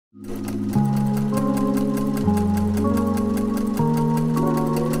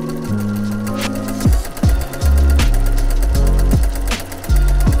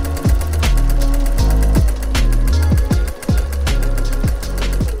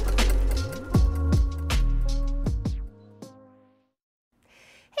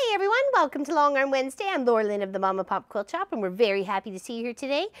Welcome to Long Arm Wednesday. I'm Laura Lynn of the Mama Pop Quilt Shop, and we're very happy to see you here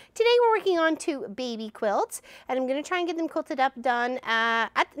today. Today we're working on 2 baby quilts, and I'm going to try and get them quilted up, done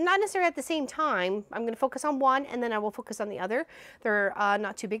not necessarily at the same time. I'm going to focus on one, and then I will focus on the other. They're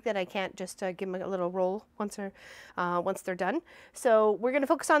not too big that I can't just give them a little roll once they're done. So we're going to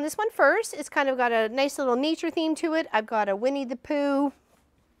focus on this one first. It's kind of got a nice little nature theme to it. I've got a Winnie the Pooh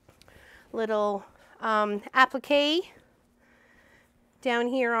little applique down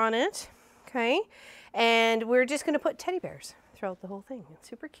here on it, okay? And we're just gonna put teddy bears throughout the whole thing. It's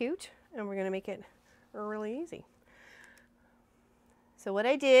super cute, and we're gonna make it really easy. So what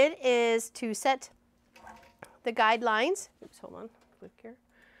I did is to set the guidelines, oops, hold on, click here.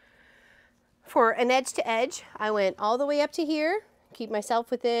 For an edge to edge, I went all the way up to here, keep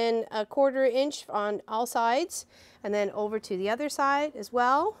myself within a 1/4 inch on all sides, and then over to the other side as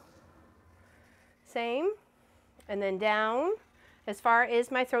well. Same, and then down as far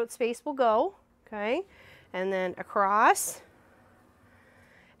as my throat space will go, okay? And then across.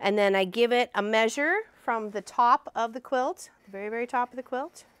 And then I give it a measure from the top of the quilt, the very, very top of the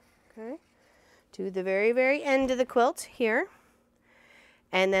quilt, okay, to the very, very end of the quilt here.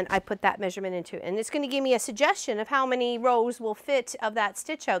 And then I put that measurement into it. And it's going to give me a suggestion of how many rows will fit of that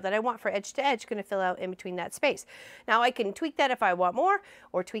stitch out that I want for edge to edge, going to fill out in between that space. Now I can tweak that if I want more,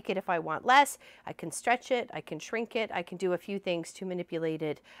 or tweak it if I want less. I can stretch it, I can shrink it, I can do a few things to manipulate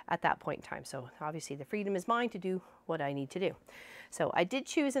it at that point in time. So obviously the freedom is mine to do what I need to do. So I did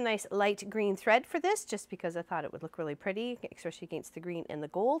choose a nice light green thread for this, just because I thought it would look really pretty, especially against the green and the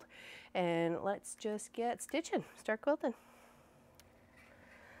gold. And let's just get stitching, start quilting.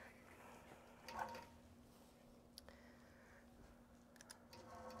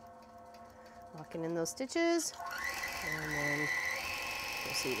 Locking in those stitches, and then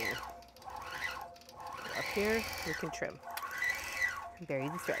proceeding. Up here, we can trim and bury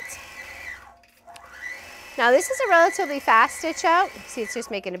the threads. Now this is a relatively fast stitch out. See, it's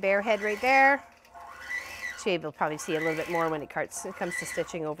just making a bare head right there. You'll be able to probably see a little bit more when it comes to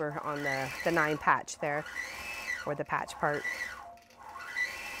stitching over on the 9 patch there, or the patch part.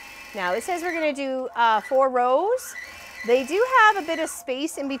 Now it says we're going to do 4 rows. They do have a bit of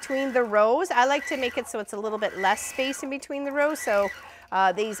space in between the rows. I like to make it so it's a little bit less space in between the rows, so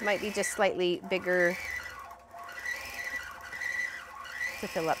these might be just slightly bigger to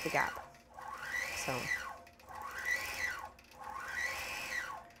fill up the gap. So,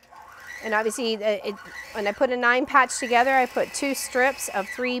 and obviously when I put a 9 patch together, I put 2 strips of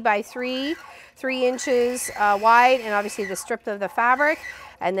 3 by 3, 3 inches wide, and obviously the strip of the fabric,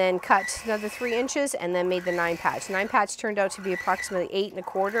 and then cut another 3 inches, and then made the 9 patch. 9 patch turned out to be approximately 8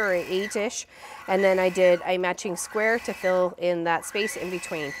 1/4 or 8-ish, and then I did a matching square to fill in that space in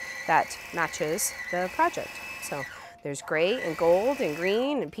between that matches the project. So there's gray and gold and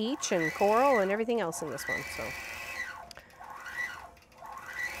green and peach and coral and everything else in this one. So.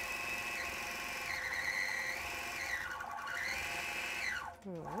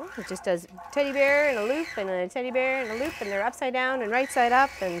 It just does teddy bear and a loop and a teddy bear and a loop, and they're upside down and right side up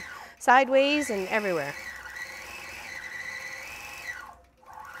and sideways and everywhere.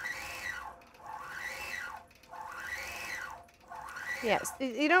 Yes,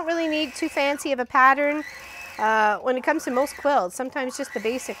 you don't really need too fancy of a pattern when it comes to most quilts. Sometimes just the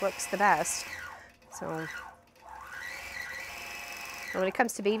basic looks the best. So, and when it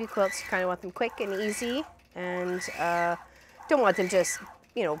comes to baby quilts, you kind of want them quick and easy, and don't want them just,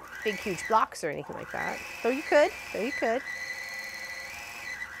 you know, big, huge blocks or anything like that. Though you could, There we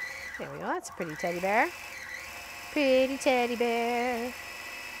go, that's a pretty teddy bear. Pretty teddy bear.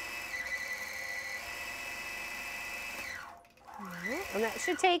 And that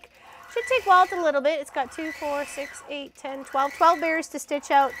should take Walt a little bit. It's got 2, 4, 6, 8, 10, 12 bears to stitch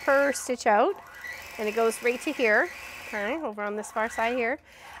out per stitch out. And it goes right to here, okay, over on this far side here.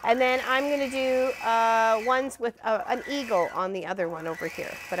 And then I'm going to do ones with an eagle on the other one over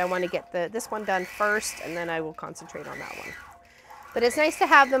here. But I want to get this one done first, and then I will concentrate on that one. But it's nice to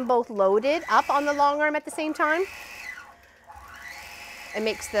have them both loaded up on the long arm at the same time. It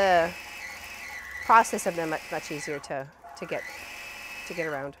makes the process of them much easier to get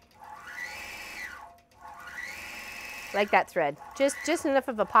around. Like that thread. Just enough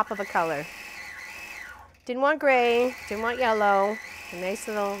of a pop of a color. Didn't want gray, didn't want yellow. A nice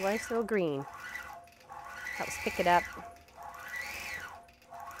little green. Helps pick it up.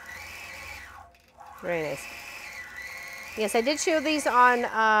 Very nice. Yes, I did show these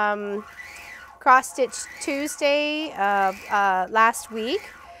on Cross Stitch Tuesday last week,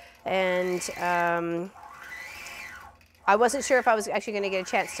 and I wasn't sure if I was actually going to get a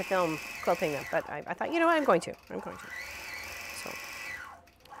chance to film quilting them, but I thought, you know what, I'm going to. So.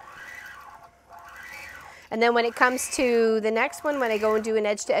 And then when it comes to the next one, when I go and do an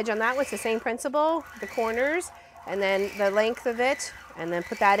edge to edge on that one, it's the same principle, the corners, and then the length of it, and then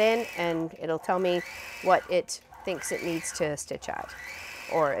put that in, and it'll tell me what it thinks it needs to stitch at.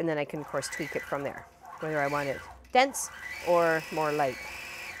 And then I can, of course, tweak it from there, whether I want it dense or more light,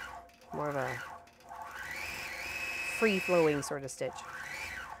 more of a free-flowing sort of stitch.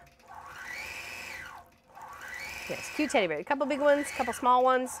 Yes, cute teddy bear. A couple big ones, a couple small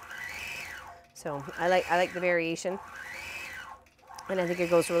ones. So I like the variation, and I think it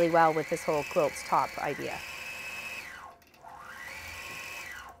goes really well with this whole quilts top idea.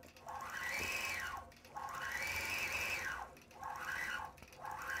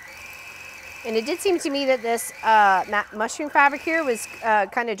 And it did seem to me that this mushroom fabric here was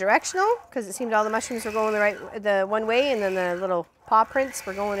kind of directional, because it seemed all the mushrooms were going the one way, and then the little paw prints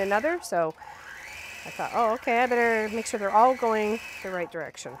were going another. So I thought, oh, okay, I better make sure they're all going the right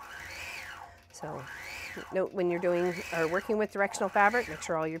direction. So note when you're doing or working with directional fabric, make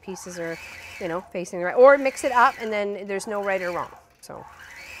sure all your pieces are, you know, facing the right, or mix it up and then there's no right or wrong. So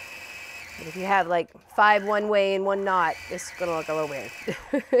but if you have like 5 one way and 1 not, it's gonna look a little weird.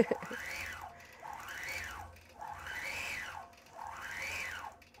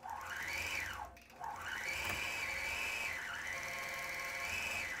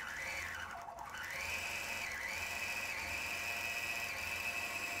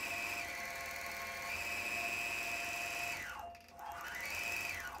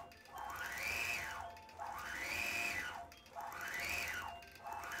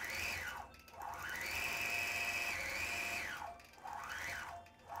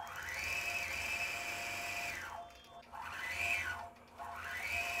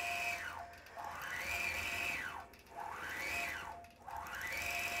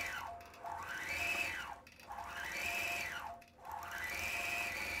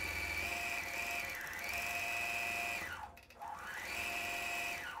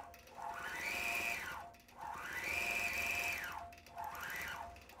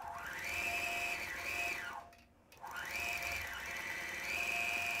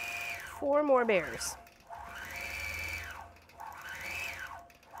 4 more bears.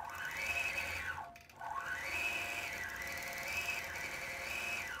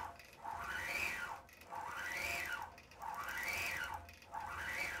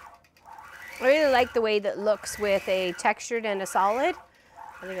 I really like the way that looks with a textured and a solid.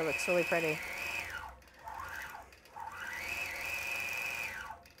 I think it looks really pretty.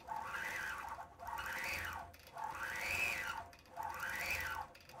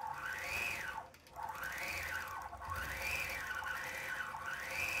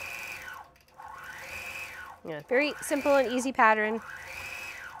 Yeah, very simple and easy pattern.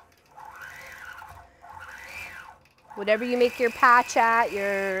 Whatever you make your patch at,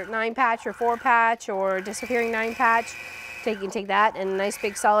 your 9 patch or 4 patch or disappearing 9 patch, you can take that and a nice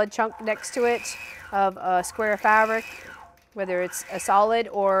big solid chunk next to it of a square of fabric, whether it's a solid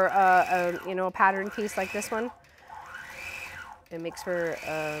or you know, a pattern piece like this one. It makes for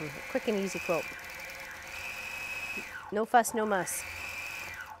a quick and easy quilt. No fuss, no muss.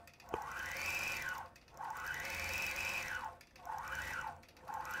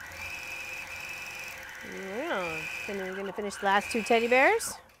 Yeah, then we're going to finish the last 2 teddy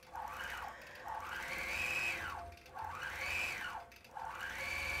bears.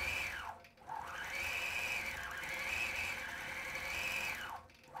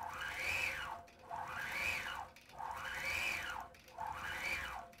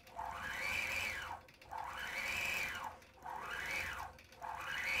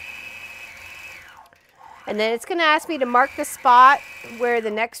 And then it's going to ask me to mark the spot where the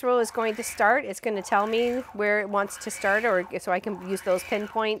next row is going to start. It's going to tell me where it wants to start, or so I can use those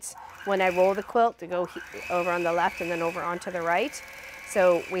pinpoints when I roll the quilt to go over on the left and then over onto the right.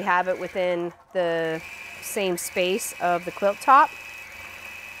 So we have it within the same space of the quilt top.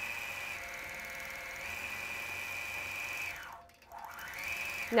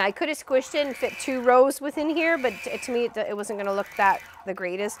 Now I could have squished it and fit 2 rows within here, but to me it wasn't going to look the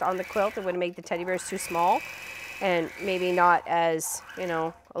greatest on the quilt. It would have made the teddy bears too small and maybe not as, you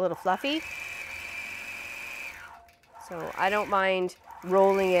know, a little fluffy. So I don't mind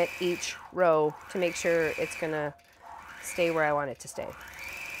rolling it each row to make sure it's going to stay where I want it to stay.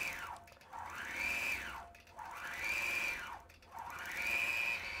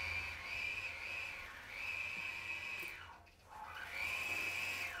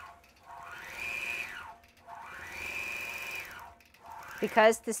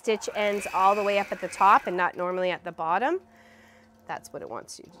 because the stitch ends all the way up at the top and not normally at the bottom, that's what it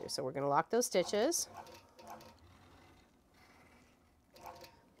wants you to do. So we're going to lock those stitches.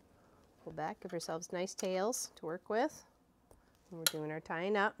 Pull back, give ourselves nice tails to work with. And we're doing our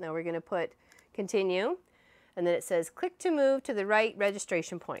tying up. Now we're going to put continue, and then it says click to move to the right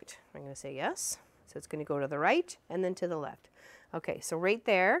registration point. I'm going to say yes. So it's going to go to the right and then to the left. Okay, so right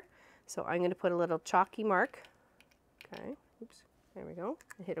there. So I'm going to put a little chalky mark. Okay, oops, there we go.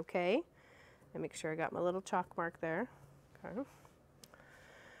 I hit OK. And make sure I got my little chalk mark there. Okay.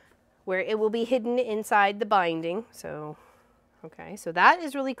 Where it will be hidden inside the binding. So, okay, so that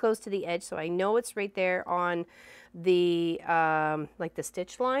is really close to the edge. So I know it's right there on the, like the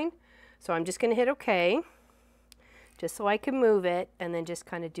stitch line. So I'm just going to hit OK, just so I can move it, and then just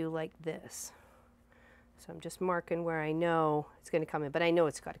kind of do like this. So I'm just marking where I know it's going to come in, but I know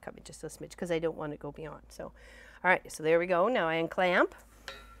it's got to come in just a smidge because I don't want to go beyond. So, all right, so there we go. Now I unclamp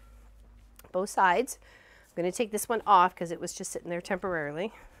both sides. I'm going to take this one off because it was just sitting there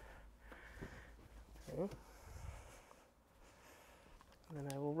temporarily. Okay. And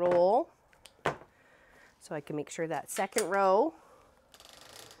then I will roll so I can make sure that second row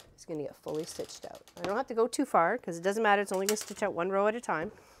is going to get fully stitched out. I don't have to go too far because it doesn't matter. It's only going to stitch out one row at a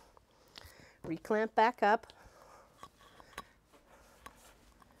time. Reclamp back up.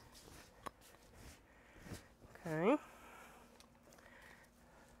 Okay.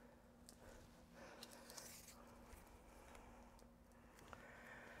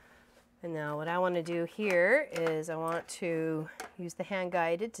 And now what I want to do here is I want to use the hand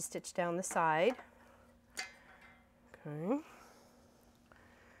guided to stitch down the side. Okay.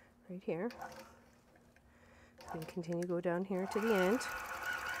 Right here. And continue to go down here to the end.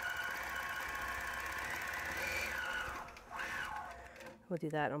 We'll do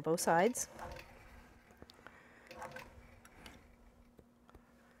that on both sides.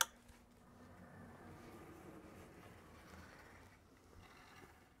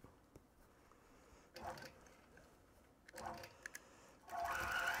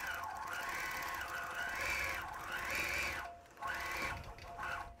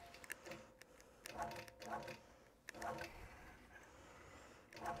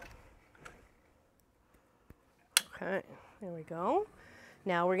 Okay, there we go.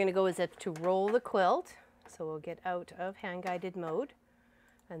 Now we're going to go as if to roll the quilt. So we'll get out of hand-guided mode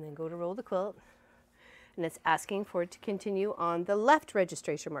and then go to roll the quilt. And it's asking for it to continue on the left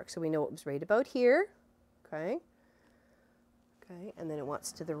registration mark. So we know it was right about here. Okay. Okay, and then it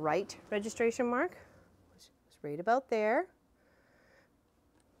wants to the right registration mark. It's right about there.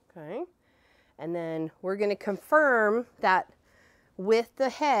 Okay. And then we're going to confirm that with the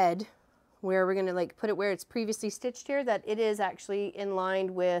head, where we're going to like put it where it's previously stitched here, that it is actually in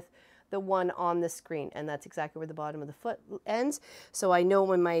line with the one on the screen, and that's exactly where the bottom of the foot ends. So I know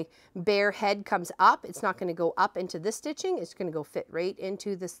when my bare head comes up, it's not going to go up into this stitching, it's going to go fit right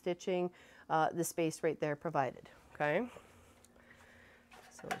into the stitching, the space right there provided. Okay,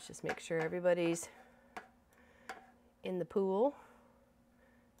 so let's just make sure everybody's in the pool.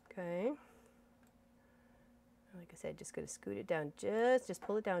 Okay. Like I said, just going to scoot it down, just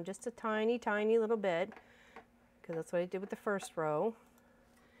pull it down just a tiny, tiny little bit, because that's what I did with the first row.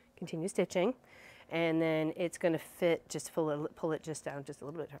 Continue stitching, and then it's going to fit, just pull it just down just a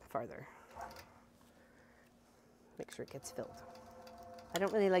little bit farther. Make sure it gets filled. I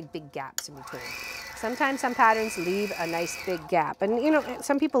don't really like big gaps in between. Sometimes some patterns leave a nice big gap, and you know,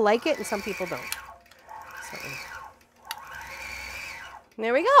 some people like it and some people don't. So.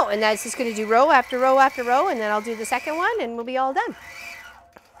 There we go, and that's just going to do row after row after row, and then I'll do the second one and we'll be all done.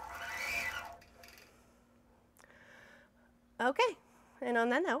 Okay, and on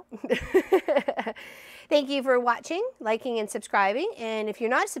that note, thank you for watching, liking, and subscribing. And if you're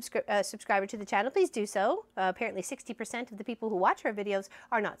not a subscriber to the channel, please do so. Apparently 60% of the people who watch our videos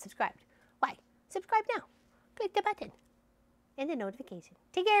are not subscribed. Why? Subscribe now. Click the button and the notification.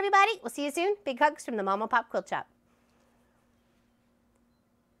 Take care, everybody. We'll see you soon. Big hugs from the Mama Pop Quilt Shop.